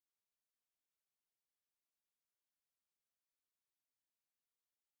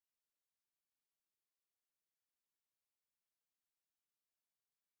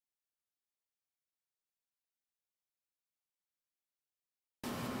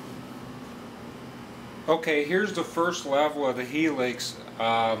Okay, here's the first level of the Helix.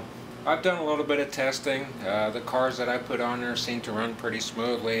 I've done a little bit of testing. The cars that I put on there seem to run pretty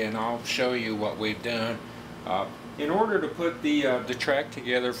smoothly, and I'll show you what we've done. In order to put the track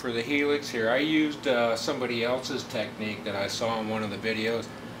together for the Helix here, I used somebody else's technique that I saw in one of the videos.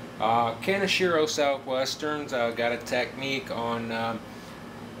 Kaneshiro Southwesterns got a technique on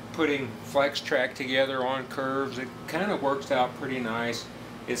putting flex track together on curves. It kind of works out pretty nice.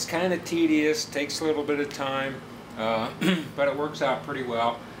 It's kind of tedious, takes a little bit of time, but it works out pretty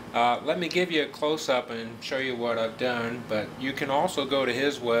well. Let me give you a close-up and show you what I've done, but you can also go to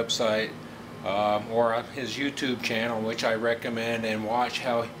his website or his YouTube channel, which I recommend, and watch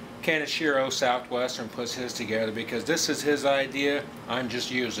how Kaneshiro Southwestern puts his together, because this is his idea. I'm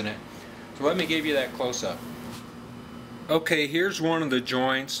just using it. So let me give you that close-up. Okay, here's one of the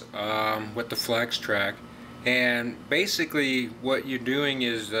joints with the flex track. And basically what you're doing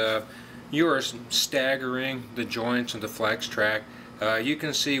is you are staggering the joints of the flex track. You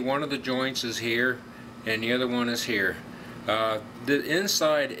can see one of the joints is here and the other one is here. The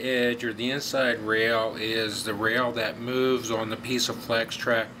inside edge, or the inside rail, is the rail that moves on the piece of flex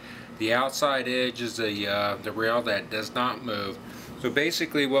track. The outside edge is the rail that does not move. So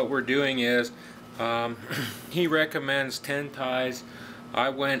basically what we're doing is he recommends 10 ties. I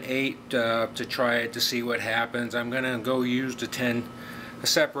went 8 to try it to see what happens. I'm going to go use a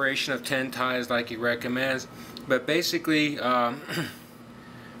separation of 10 ties like he recommends. But basically, we're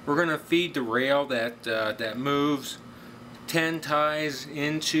going to feed the rail that moves 10 ties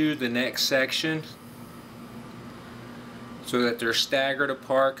into the next section so that they're staggered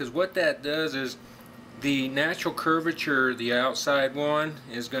apart. Because what that does is the natural curvature of the outside one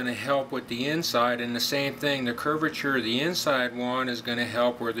is going to help with the inside, and the same thing, the curvature of the inside one is going to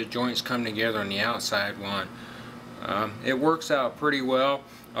help where the joints come together on the outside one. It works out pretty well.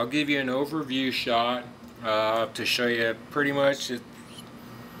 I'll give you an overview shot to show you pretty much it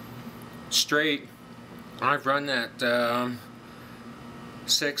straight. I've run that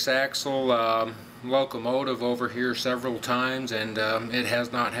 6-axle locomotive over here several times, and it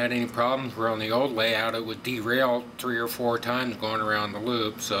has not had any problems. Where on the old layout it would derail 3 or 4 times going around the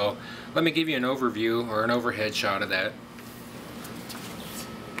loop. So let me give you an overview or an overhead shot of that.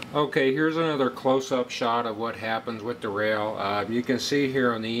 Okay, here's another close-up shot of what happens with the rail. You can see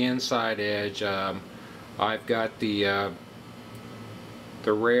here on the inside edge I've got the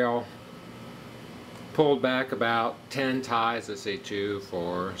rail pulled back about 10 ties. Let's say 2,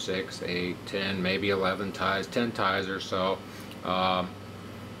 4, 6, 8, 10, maybe 11 ties, 10 ties or so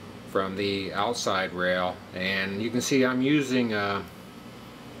from the outside rail. And you can see I'm using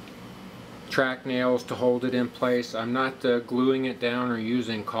track nails to hold it in place. I'm not gluing it down or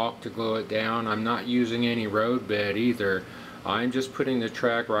using caulk to glue it down. I'm not using any road bed either. I'm just putting the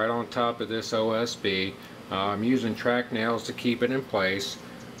track right on top of this OSB. I'm using track nails to keep it in place.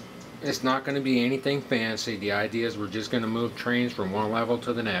 It's not going to be anything fancy. The idea is we're just going to move trains from one level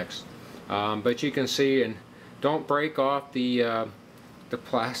to the next. But you can see, and don't break off the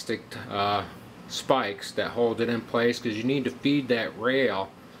plastic spikes that hold it in place, because you need to feed that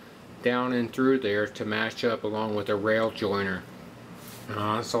rail down and through there to match up along with a rail joiner.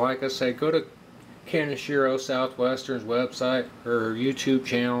 So like I said, go to Kaneshiro Southwestern's website or YouTube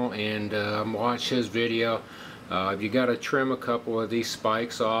channel and watch his video. You got to trim a couple of these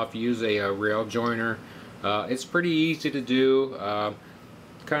spikes off, use a rail joiner. It's pretty easy to do.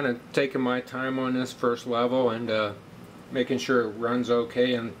 Kind of taking my time on this first level and making sure it runs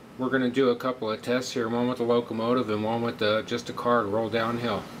okay. And we're going to do a couple of tests here, one with the locomotive and one with just a car to roll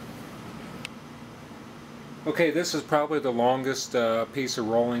downhill. Okay, this is probably the longest piece of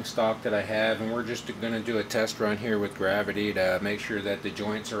rolling stock that I have, and we're just going to do a test run here with gravity to make sure that the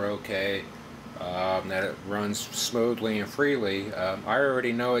joints are okay. That it runs smoothly and freely. I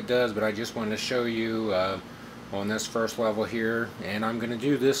already know it does, but I just wanted to show you on this first level here, and I'm going to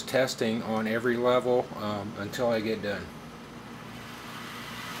do this testing on every level until I get done.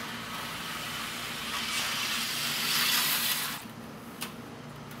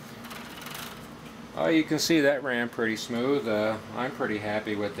 You can see that ran pretty smooth. I'm pretty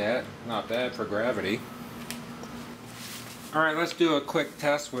happy with that. Not bad for gravity. Alright, let's do a quick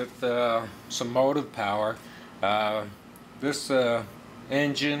test with some motive power. This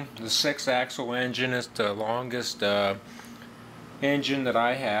engine, the 6-axle engine, is the longest engine that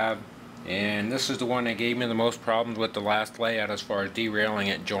I have, and this is the one that gave me the most problems with the last layout as far as derailing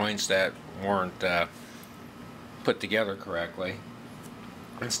at joints that weren't put together correctly.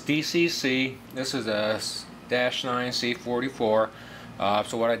 It's DCC. This is a -9 C44.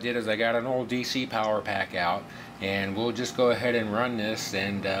 So what I did is I got an old DC power pack out, and we'll just go ahead and run this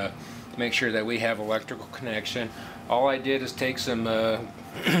and make sure that we have electrical connection. All I did is take some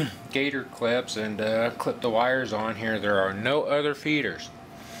gator clips and clip the wires on here. There are no other feeders.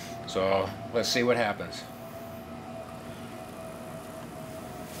 So let's see what happens.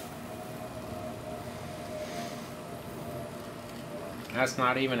 That's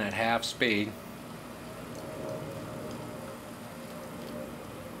not even at half speed.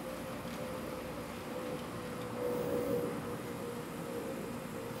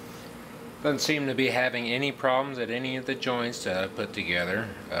 Doesn't seem to be having any problems at any of the joints that I put together.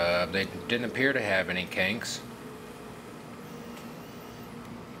 They didn't appear to have any kinks.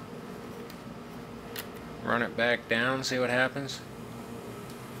 Run it back down, see what happens.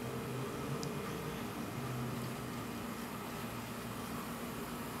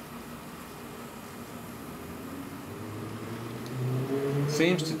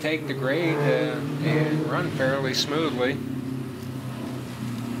 Seems to take the grade and run fairly smoothly.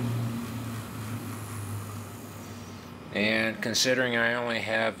 And considering I only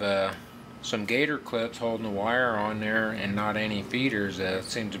have some gator clips holding the wire on there and not any feeders, it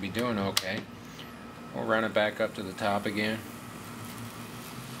seems to be doing okay. We'll run it back up to the top again.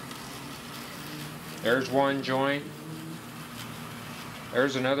 There's one joint.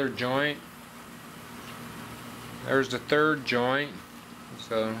 There's another joint. There's the third joint.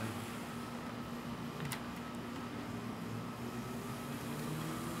 So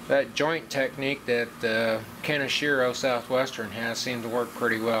that joint technique that Kenashiro Southwestern has seemed to work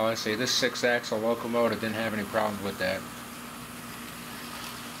pretty well. I see this 6-axle locomotive didn't have any problems with that.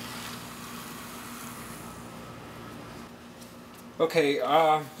 Okay,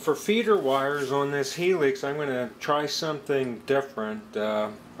 for feeder wires on this Helix, I'm going to try something different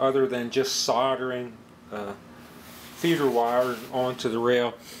other than just soldering feeder wires onto the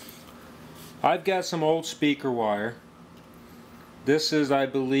rail. I've got some old speaker wire. This is, I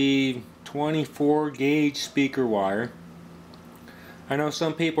believe, 24 gauge speaker wire. I know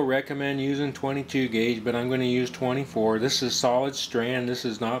some people recommend using 22 gauge, but I'm going to use 24. This is solid strand, this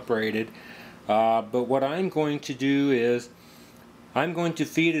is not braided. But what I'm going to do is I'm going to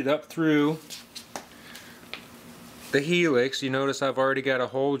feed it up through the Helix. You notice I've already got a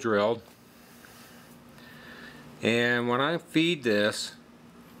hole drilled. And when I feed this,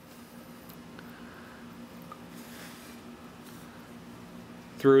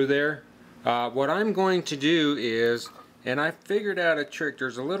 through there, what I'm going to do is, and I figured out a trick,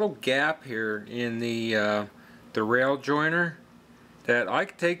 there's a little gap here in the rail joiner that I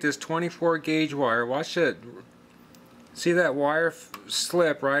could take this 24 gauge wire, watch it, see that wire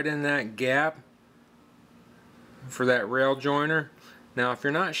slip right in that gap for that rail joiner. Now if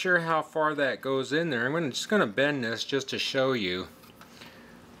you're not sure how far that goes in there, I'm just going to bend this just to show you.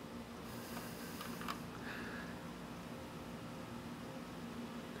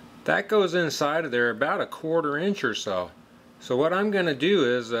 That goes inside of there about a 1/4 inch or so. So what I'm going to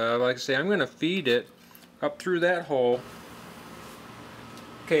do is, like I say, I'm going to feed it up through that hole.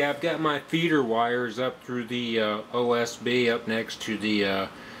 Okay, I've got my feeder wires up through the OSB up next to the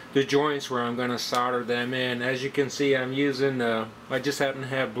joints where I'm going to solder them in. As you can see, I'm using, I just happen to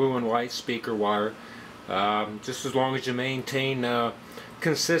have blue and white speaker wire. Just as long as you maintain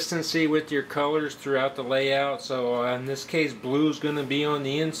consistency with your colors throughout the layout. So in this case, blue is going to be on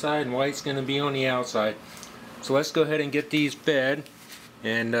the inside and white's going to be on the outside. So let's go ahead and get these fed,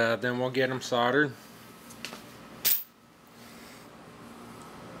 and then we'll get them soldered.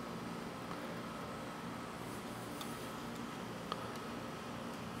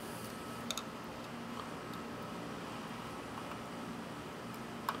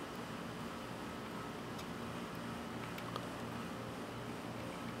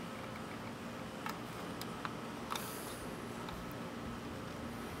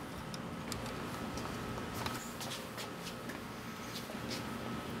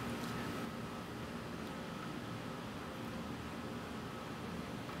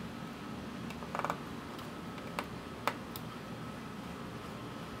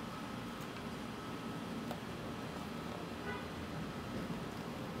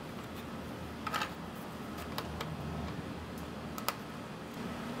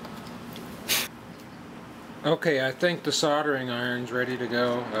 Okay, I think the soldering iron's ready to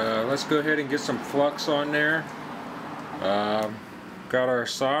go. Let's go ahead and get some flux on there. Got our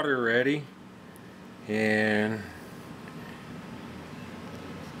solder ready, and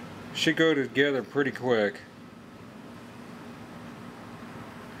should go together pretty quick.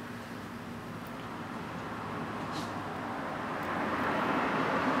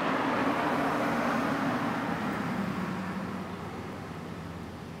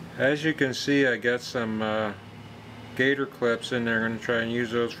 As you can see, I got gator clips in there. I'm going to try and use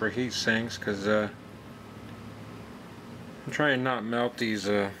those for heat sinks because I'm trying to not melt these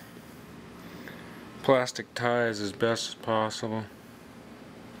plastic ties as best as possible.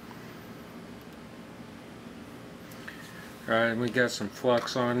 Alright, we got some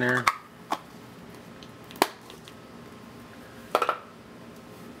flux on there.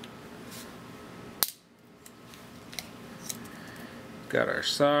 Got our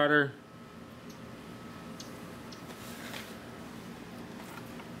solder.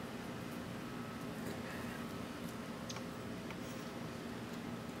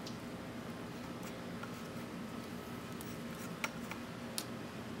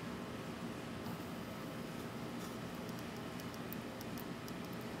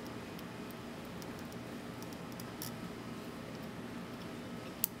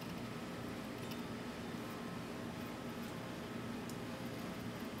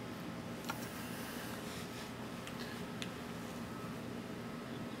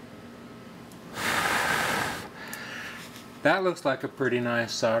 That looks like a pretty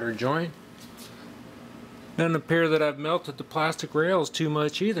nice solder joint. Doesn't appear that I've melted the plastic rails too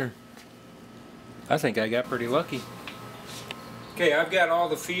much either. I think I got pretty lucky. Okay, I've got all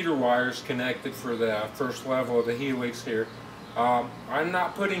the feeder wires connected for the first level of the Helix here. I'm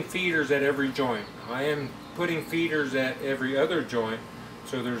not putting feeders at every joint. I am putting feeders at every other joint.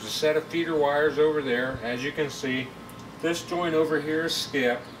 So there's a set of feeder wires over there. As you can see, this joint over here is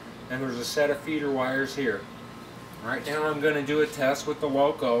skipped, and there's a set of feeder wires here. Right now I'm going to do a test with the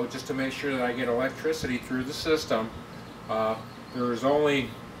loco just to make sure that I get electricity through the system. There's only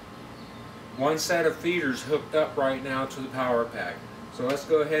one set of feeders hooked up right now to the power pack. So let's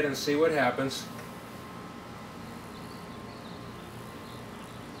go ahead and see what happens.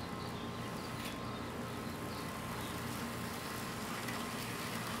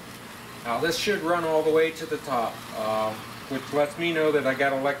 Now this should run all the way to the top, which lets me know that I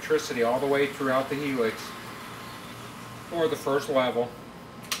got electricity all the way throughout the Helix, or the first level.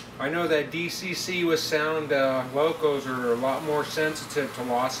 I know that DCC with sound locos are a lot more sensitive to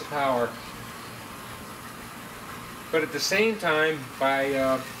loss of power. But at the same time,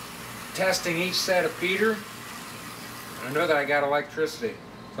 by testing each set of feeder, I know that I got electricity.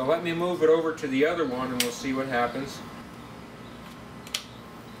 So let me move it over to the other one and we'll see what happens.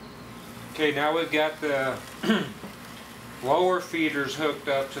 Okay, now we've got the lower feeders hooked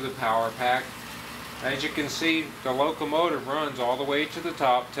up to the power pack. As you can see, the locomotive runs all the way to the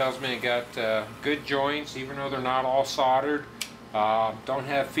top. Tells me it got good joints, even though they're not all soldered. Don't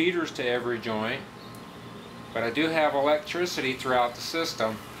have feeders to every joint, but I do have electricity throughout the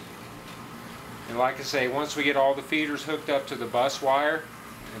system. And like I say, once we get all the feeders hooked up to the bus wire,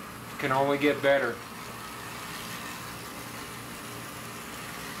 it can only get better.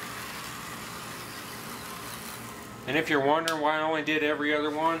 And if you're wondering why I only did every other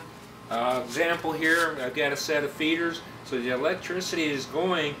one, example here, I've got a set of feeders, so the electricity is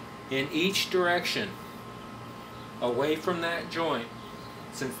going in each direction away from that joint.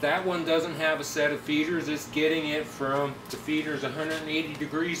 Since that one doesn't have a set of feeders, it's getting it from the feeders 180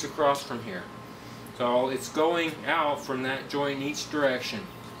 degrees across from here. So it's going out from that joint in each direction.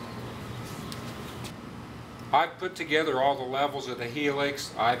 I've put together all the levels of the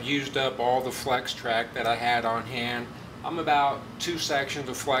Helix. I've used up all the flex track that I had on hand. I'm about 2 sections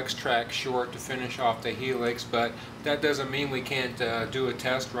of flex track short to finish off the Helix, but that doesn't mean we can't do a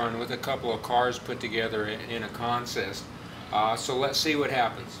test run with a couple of cars put together in a consist. So let's see what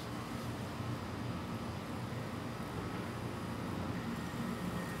happens.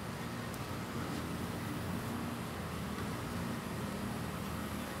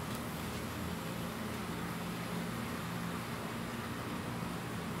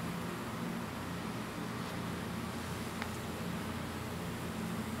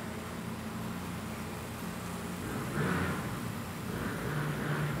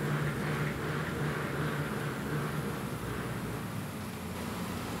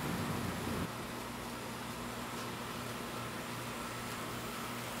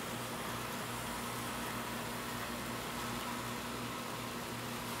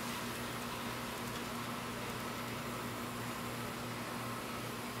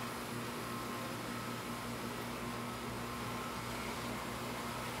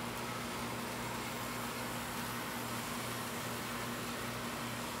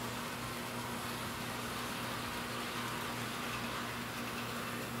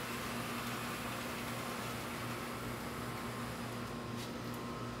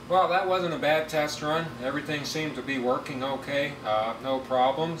 Well, that wasn't a bad test run. Everything seemed to be working okay, no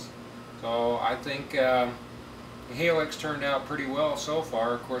problems. So I think the Helix turned out pretty well so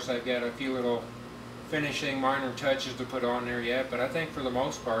far. Of course, I've got a few little finishing minor touches to put on there yet, but I think for the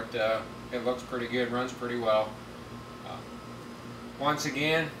most part it looks pretty good, runs pretty well. Once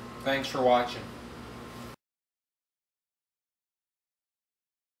again, thanks for watching.